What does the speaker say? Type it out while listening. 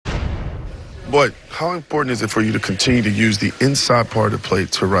Boy, how important is it for you to continue to use the inside part of the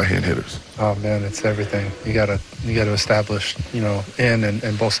plate to right-hand hitters? Oh man, it's everything. You gotta establish, in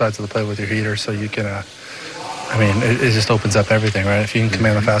and both sides of the plate with your heater, so you can. It just opens up everything, right? If you can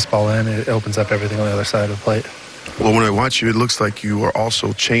command the fastball in, it opens up everything on the other side of the plate. Well, when I watch you, it looks like you are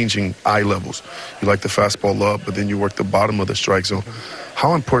also changing eye levels. You like the fastball up, but then you work the bottom of the strike zone.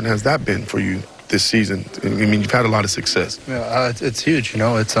 How important has that been for you this season? I mean, you've had a lot of success. Yeah, it's huge.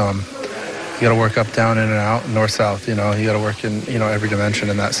 It's you got to work up, down, in and out, north, south. You got to work in every dimension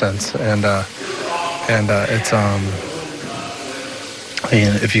in that sense, and it's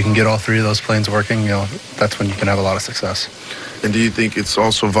if you can get all three of those planes working, that's when you can have a lot of success. And do you think it's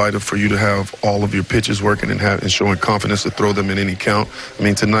also vital for you to have all of your pitches working and showing confidence to throw them in any count? I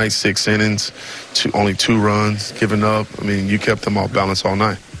mean, tonight, 6 innings, only 2 runs given up. I mean, you kept them all balanced all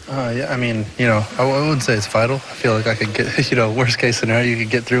night. Yeah, I wouldn't say it's vital. I feel like I could get, worst case scenario, you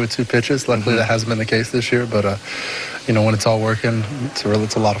could get through with 2 pitches. Luckily, that hasn't been the case this year. But, when it's all working, it's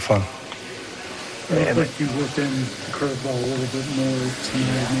a lot of fun. It looked like you worked in the curveball a little bit more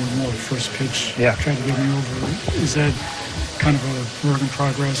tonight, maybe more first pitch. Yeah. Trying to get me over. Is that kind of a work in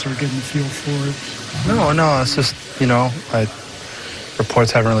progress or getting the feel for it? No, it's just,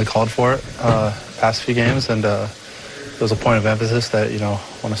 reports haven't really called for it past few games, and there was a point of emphasis that,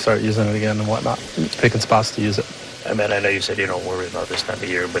 want to start using it again and whatnot, picking spots to use it. I know you said you don't worry about this time of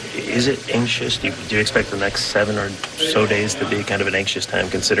year, but is it anxious? Do you expect the next 7 or so days to be kind of an anxious time,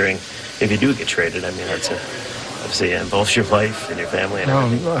 considering if you do get traded? That's obviously involves your life and your family and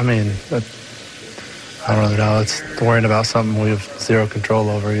everything. I don't really know. It's worrying about something we have zero control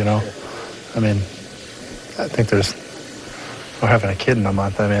over, I think we're having a kid in a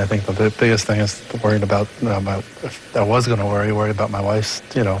month. I think the biggest thing is worrying about, if I was going to worry about my wife's,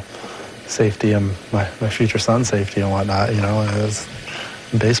 safety and my future son's safety and whatnot,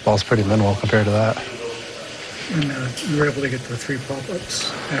 baseball's pretty minimal compared to that. And you were able to get the 3 pop-ups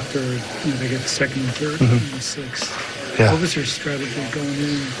after they get the second and third and the 6th. Yeah. What was your strategy going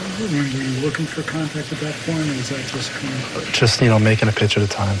in? Were you looking for contact at that point, or was that just kind of... Just, making a pitch at a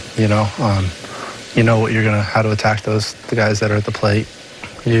time, what you're how to attack the guys that are at the plate.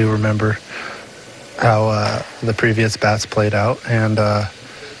 You remember how the previous bats played out, and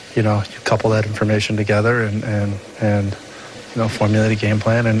you couple that information together and formulate a game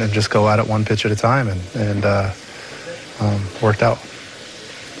plan and just go at it 1 pitch at a time, and worked out.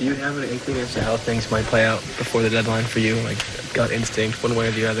 Do you have an inkling as to how things might play out before the deadline for you, like gut instinct, one way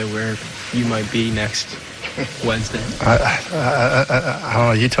or the other, where you might be next Wednesday? I don't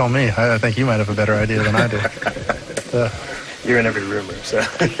know. You tell me. I think you might have a better idea than I do. You're in every rumor, so.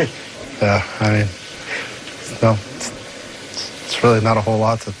 Yeah, it's really not a whole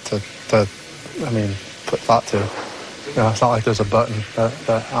lot to put thought to. It's not like there's a button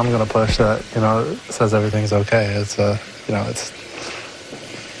that I'm going to push that, says everything's okay. It's, it's,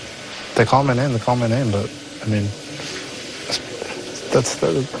 they call my name, but,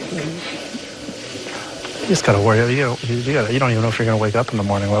 you just got to worry. You don't even know if you're going to wake up in the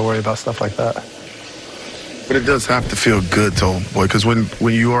morning. Why worry about stuff like that? But it does have to feel good, though, boy, because when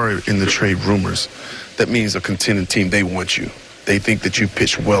you are in the trade rumors, that means a contending team, they want you. They think that you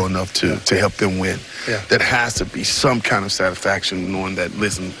pitch well enough to help them win. Yeah. That has to be some kind of satisfaction knowing that,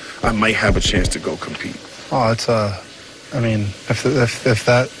 listen, I might have a chance to go compete. Oh, it's if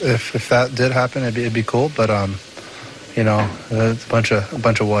that did happen, it'd be cool. But it's a bunch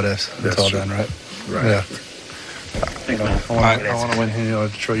of what ifs until then, right? Right. Yeah. I want to win,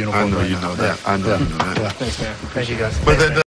 Detroit uniform. I know you know that. I know you know that. Yeah. Thanks, man. Thank you, guys. But that